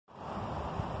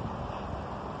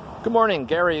Good morning,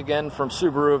 Gary again from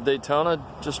Subaru of Daytona.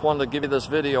 Just wanted to give you this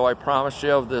video I promised you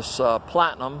of this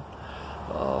Platinum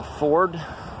Ford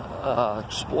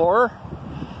Explorer.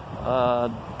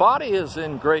 Body is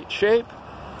in great shape.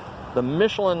 The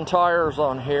Michelin tires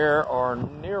on here are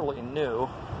nearly new,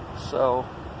 so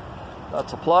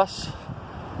that's a plus.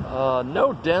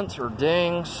 No dents or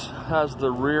dings. Has the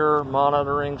rear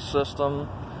monitoring system.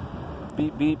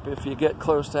 Beep beep if you get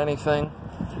close to anything.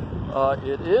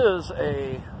 It is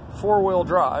a four-wheel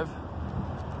drive,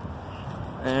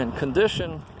 and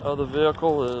condition of the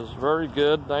vehicle is very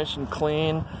good, nice and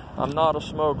clean. I'm not a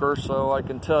smoker, so I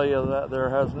can tell you that there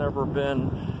has never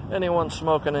been anyone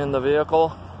smoking in the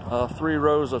vehicle. 3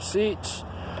 rows of seats.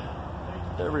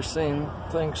 Everything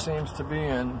seems to be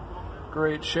in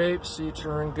great shape. Seats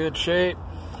are in good shape.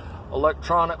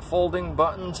 Electronic folding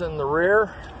buttons in the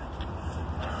rear.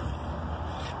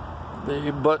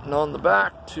 The button on the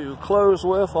back to close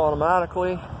with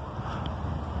automatically.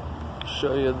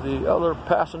 Show you the other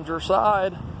passenger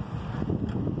side.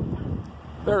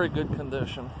 Very good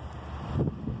condition.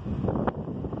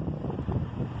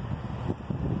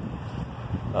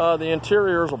 The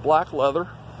interior is a black leather,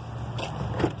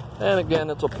 and again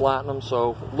it's a Platinum,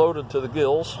 so loaded to the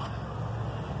gills.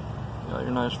 Got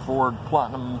your nice Ford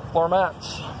Platinum floor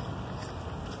mats.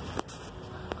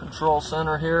 Control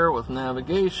center here with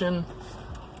navigation.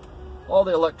 All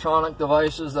the electronic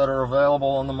devices that are available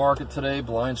on the market today,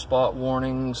 blind spot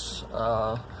warnings,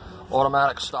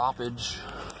 automatic stoppage.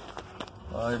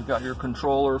 You've got your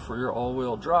controller for your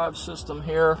all-wheel drive system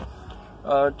here.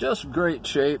 Just great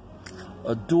shape.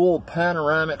 A dual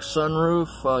panoramic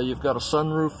sunroof. You've got a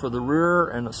sunroof for the rear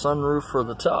and a sunroof for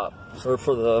the top, or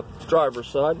for the driver's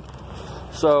side.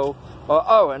 So,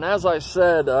 oh, and as I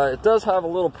said, it does have a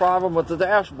little problem with the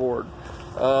dashboard.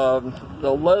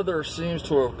 The leather seems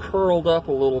to have curled up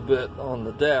a little bit on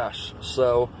the dash,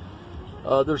 so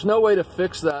there's no way to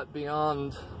fix that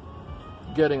beyond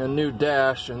getting a new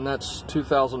dash, and that's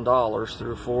 $2,000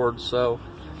 through Ford. So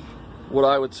what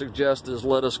I would suggest is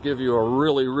let us give you a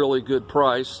really good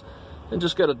price and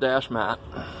just get a dash mat.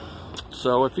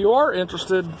 So if you are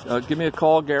interested, give me a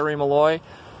call, Gary Malloy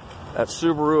at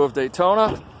Subaru of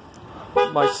Daytona.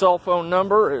 My cell phone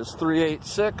number is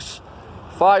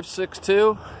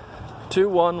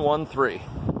 386-562-2113.